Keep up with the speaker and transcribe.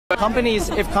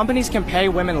If companies can pay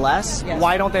women less, yes,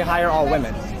 why don't they hire all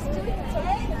women?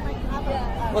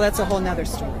 Well, that's a whole nother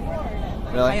story.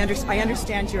 Really? I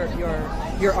understand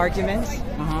your argument,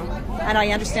 and I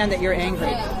understand that you're angry.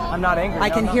 I'm not angry. I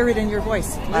can hear it in your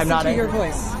voice. I'm not angry. Your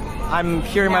voice. I'm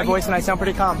hearing my voice and I sound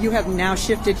pretty calm. You have now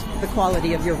shifted the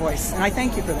quality of your voice, and I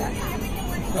thank you for that.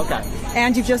 Okay.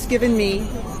 And you've just given me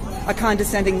a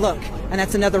condescending look, and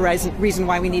that's another reason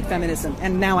why we need feminism.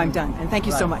 And now I'm done, and thank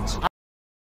you so much.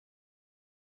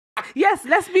 Yes,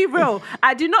 let's be real.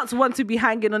 I do not want to be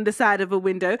hanging on the side of a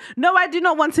window. No, I do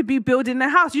not want to be building a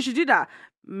house. You should do that.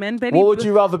 What would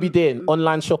you rather be doing?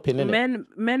 Online shopping, innit?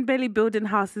 Men barely building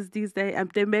houses these days.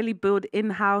 They barely build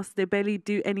in-house. They barely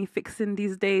do any fixing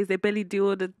these days. They barely do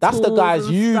all the That's the guys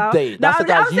you date. That's the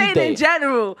guys you date. I'm saying in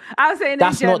general.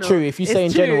 That's not true. If you say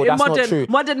in general, that's not true.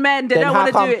 Modern men, they don't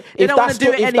want to do it. They don't want to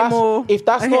do it anymore. If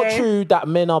that's not true that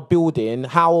men are building,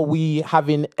 how are we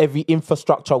having every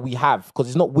infrastructure we have? Because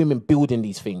it's not women building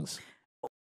these things.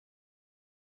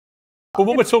 But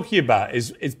what we're talking about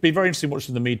is it's been very interesting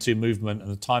watching the Me Too movement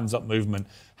and the Time's Up movement,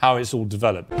 how it's all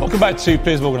developed. Welcome back to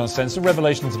Piers Morgan Uncensored.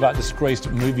 Revelations about disgraced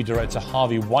movie director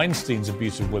Harvey Weinstein's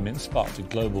abuse of women sparked a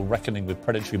global reckoning with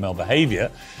predatory male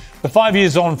behaviour. But 5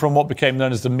 years on from what became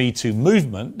known as the Me Too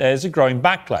movement, there's a growing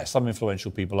backlash. Some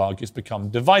influential people argue it's become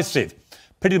divisive,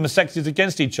 pitting mastectomies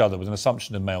against each other with an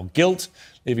assumption of male guilt,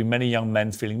 leaving many young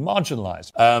men feeling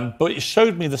marginalised. But it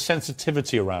showed me the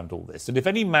sensitivity around all this. And if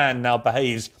any man now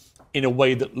behaves in a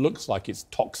way that looks like it's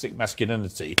toxic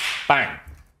masculinity, bang,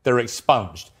 they're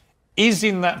expunged. Is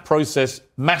in that process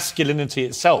masculinity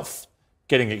itself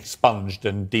getting expunged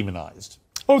and demonised?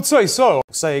 I would say so.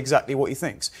 Say exactly what he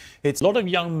thinks. A lot of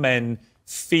young men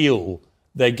feel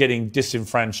they're getting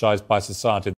disenfranchised by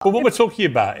society. But what we're talking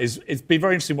about is it's been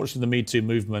very interesting watching the Me Too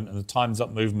movement and the Time's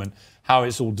Up movement, how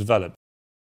it's all developed.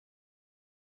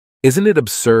 Isn't it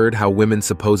absurd how women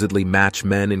supposedly match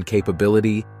men in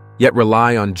capability, yet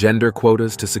rely on gender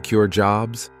quotas to secure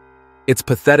jobs? It's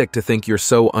pathetic to think you're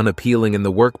so unappealing in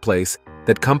the workplace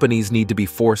that companies need to be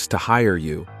forced to hire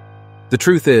you. The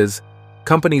truth is,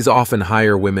 companies often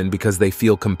hire women because they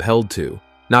feel compelled to,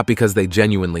 not because they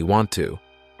genuinely want to.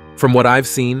 From what I've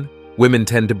seen, women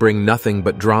tend to bring nothing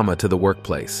but drama to the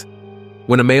workplace.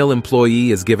 When a male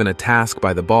employee is given a task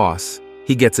by the boss,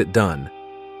 he gets it done.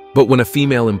 But when a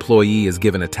female employee is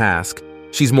given a task,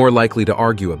 she's more likely to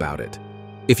argue about it.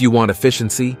 If you want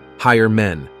efficiency, hire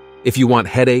men. If you want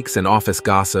headaches and office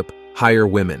gossip, hire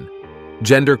women.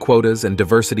 Gender quotas and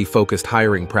diversity-focused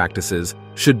hiring practices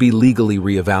should be legally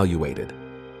reevaluated.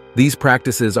 These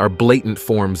practices are blatant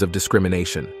forms of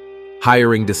discrimination.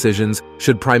 Hiring decisions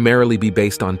should primarily be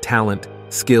based on talent,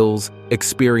 skills,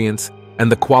 experience,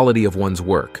 and the quality of one's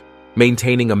work,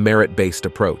 maintaining a merit-based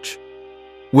approach.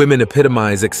 Women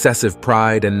epitomize excessive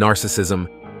pride and narcissism,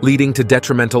 leading to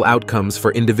detrimental outcomes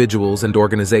for individuals and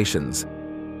organizations.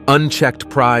 Unchecked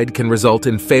pride can result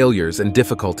in failures and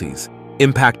difficulties,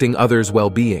 impacting others'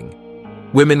 well-being.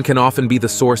 Women can often be the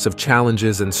source of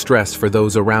challenges and stress for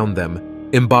those around them,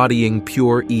 embodying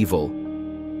pure evil.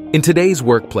 In today's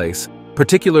workplace,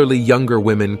 particularly younger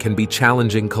women can be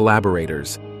challenging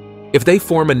collaborators. If they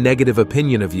form a negative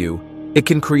opinion of you, it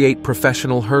can create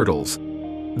professional hurdles.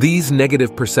 These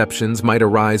negative perceptions might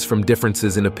arise from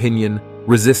differences in opinion,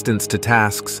 resistance to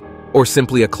tasks, or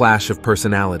simply a clash of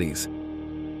personalities.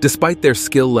 Despite their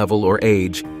skill level or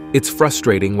age, it's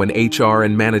frustrating when HR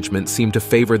and management seem to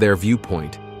favor their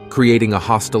viewpoint, creating a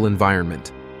hostile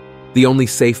environment. The only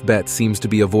safe bet seems to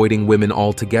be avoiding women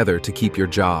altogether to keep your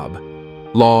job.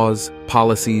 Laws,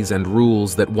 policies, and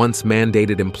rules that once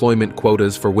mandated employment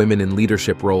quotas for women in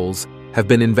leadership roles have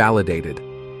been invalidated.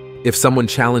 If someone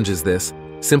challenges this,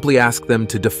 simply ask them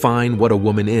to define what a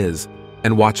woman is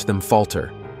and watch them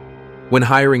falter. When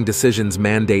hiring decisions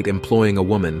mandate employing a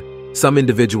woman, some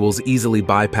individuals easily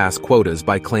bypass quotas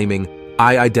by claiming,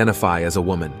 "I identify as a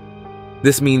woman."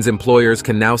 This means employers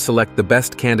can now select the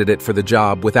best candidate for the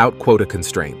job without quota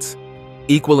constraints.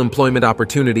 Equal employment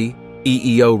opportunity,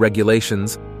 EEO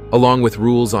regulations, along with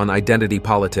rules on identity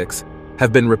politics,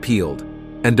 have been repealed,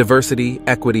 and diversity,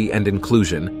 equity, and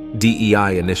inclusion,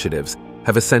 DEI initiatives,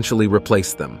 have essentially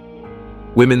replaced them.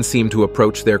 Women seem to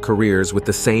approach their careers with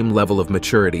the same level of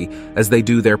maturity as they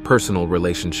do their personal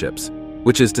relationships,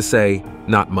 which is to say,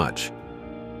 not much.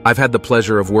 I've had the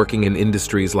pleasure of working in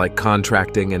industries like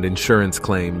contracting and insurance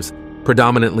claims,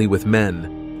 predominantly with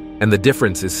men, and the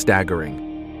difference is staggering.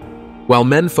 While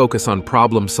men focus on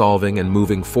problem solving and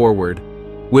moving forward,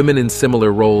 women in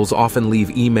similar roles often leave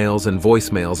emails and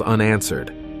voicemails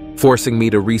unanswered, forcing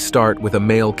me to restart with a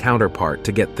male counterpart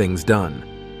to get things done.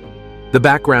 The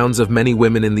backgrounds of many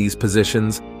women in these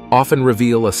positions often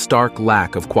reveal a stark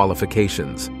lack of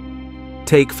qualifications.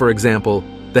 Take, for example,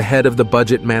 the head of the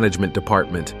budget management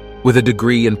department, with a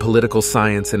degree in political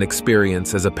science and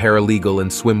experience as a paralegal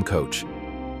and swim coach.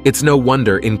 It's no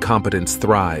wonder incompetence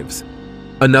thrives.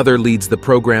 Another leads the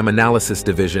program analysis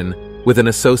division with an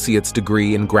associate's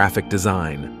degree in graphic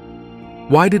design.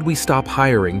 Why did we stop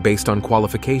hiring based on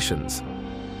qualifications?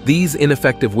 These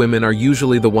ineffective women are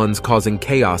usually the ones causing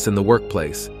chaos in the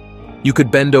workplace. You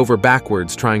could bend over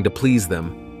backwards trying to please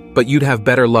them, but you'd have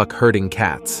better luck herding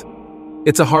cats.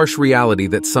 It's a harsh reality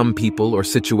that some people or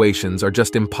situations are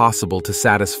just impossible to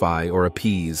satisfy or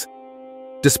appease.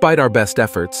 Despite our best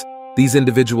efforts, these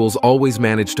individuals always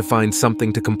manage to find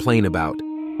something to complain about,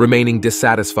 remaining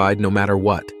dissatisfied no matter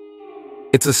what.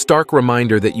 It's a stark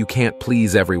reminder that you can't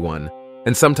please everyone,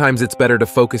 and sometimes it's better to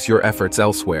focus your efforts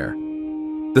elsewhere.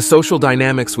 The social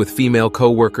dynamics with female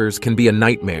coworkers can be a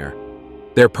nightmare.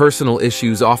 Their personal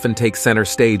issues often take center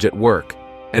stage at work,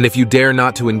 and if you dare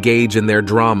not to engage in their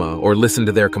drama or listen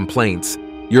to their complaints,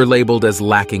 you're labeled as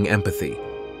lacking empathy.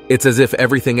 It's as if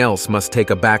everything else must take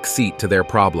a back seat to their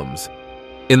problems.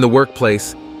 In the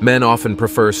workplace, men often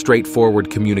prefer straightforward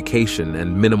communication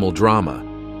and minimal drama,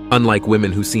 unlike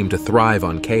women who seem to thrive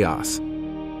on chaos.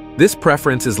 This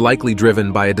preference is likely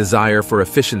driven by a desire for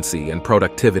efficiency and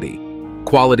productivity,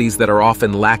 qualities that are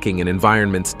often lacking in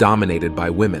environments dominated by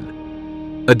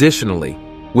women. Additionally,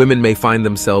 women may find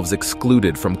themselves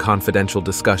excluded from confidential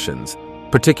discussions,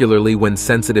 particularly when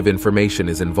sensitive information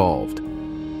is involved.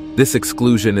 This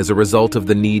exclusion is a result of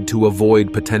the need to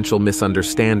avoid potential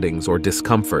misunderstandings or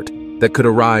discomfort that could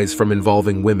arise from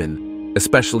involving women,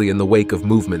 especially in the wake of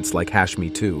movements like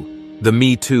 #MeToo. The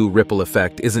Me Too ripple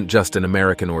effect isn't just an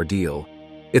American ordeal.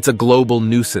 It's a global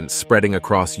nuisance spreading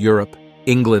across Europe,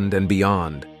 England, and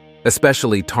beyond,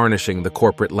 especially tarnishing the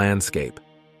corporate landscape.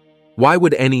 Why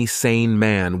would any sane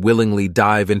man willingly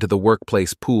dive into the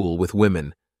workplace pool with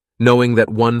women, knowing that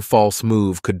one false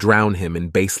move could drown him in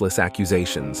baseless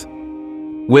accusations?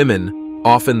 Women,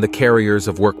 often the carriers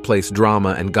of workplace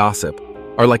drama and gossip,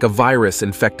 are like a virus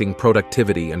infecting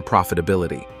productivity and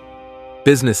profitability.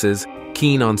 Businesses,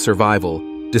 keen on survival,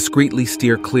 discreetly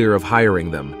steer clear of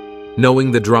hiring them,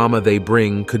 knowing the drama they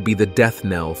bring could be the death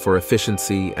knell for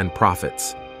efficiency and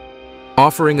profits.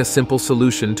 Offering a simple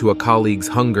solution to a colleague's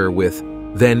hunger with,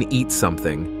 "Then eat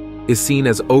something," is seen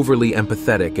as overly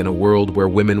empathetic in a world where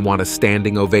women want a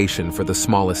standing ovation for the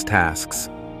smallest tasks.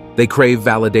 They crave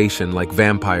validation like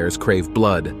vampires crave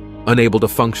blood, unable to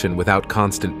function without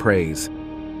constant praise.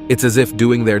 It's as if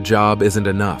doing their job isn't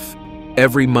enough.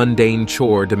 Every mundane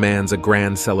chore demands a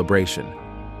grand celebration.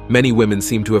 Many women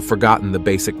seem to have forgotten the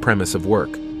basic premise of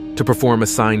work, to perform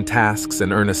assigned tasks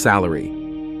and earn a salary.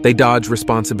 They dodge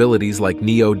responsibilities like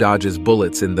Neo dodges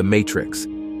bullets in The Matrix,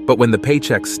 but when the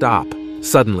paychecks stop,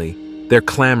 suddenly, they're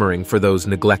clamoring for those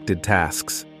neglected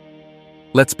tasks.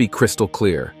 Let's be crystal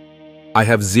clear. I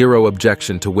have zero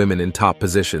objection to women in top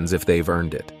positions if they've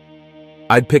earned it.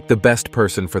 I'd pick the best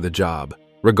person for the job,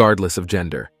 regardless of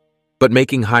gender. But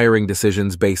making hiring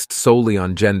decisions based solely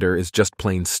on gender is just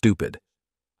plain stupid.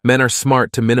 Men are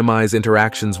smart to minimize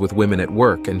interactions with women at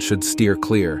work and should steer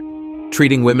clear.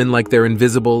 Treating women like they're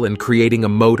invisible and creating a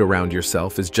moat around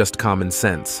yourself is just common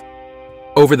sense.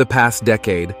 Over the past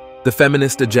decade, the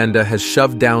feminist agenda has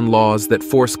shoved down laws that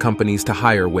force companies to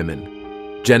hire women.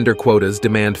 Gender quotas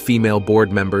demand female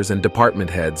board members and department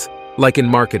heads, like in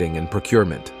marketing and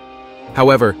procurement.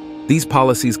 However, these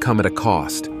policies come at a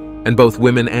cost, and both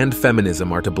women and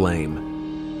feminism are to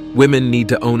blame. Women need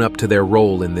to own up to their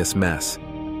role in this mess.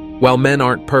 While men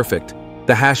aren't perfect,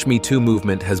 the #MeToo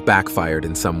movement has backfired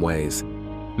in some ways.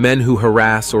 Men who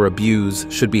harass or abuse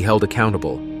should be held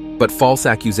accountable, but false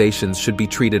accusations should be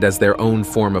treated as their own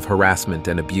form of harassment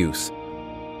and abuse.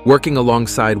 Working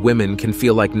alongside women can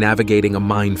feel like navigating a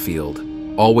minefield,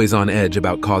 always on edge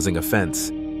about causing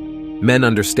offense. Men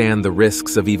understand the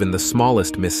risks of even the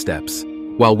smallest missteps,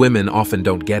 while women often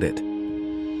don't get it.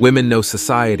 Women know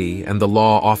society and the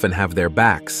law often have their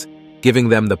backs, giving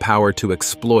them the power to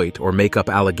exploit or make up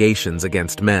allegations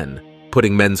against men,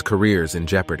 putting men's careers in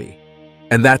jeopardy.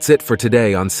 And that's it for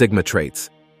today on Sigma Traits.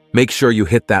 Make sure you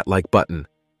hit that like button,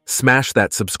 smash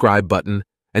that subscribe button,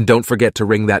 and don't forget to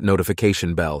ring that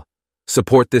notification bell.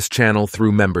 Support this channel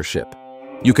through membership.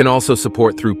 You can also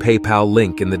support through PayPal,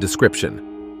 link in the description.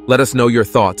 Let us know your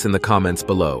thoughts in the comments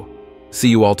below. See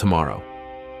you all tomorrow.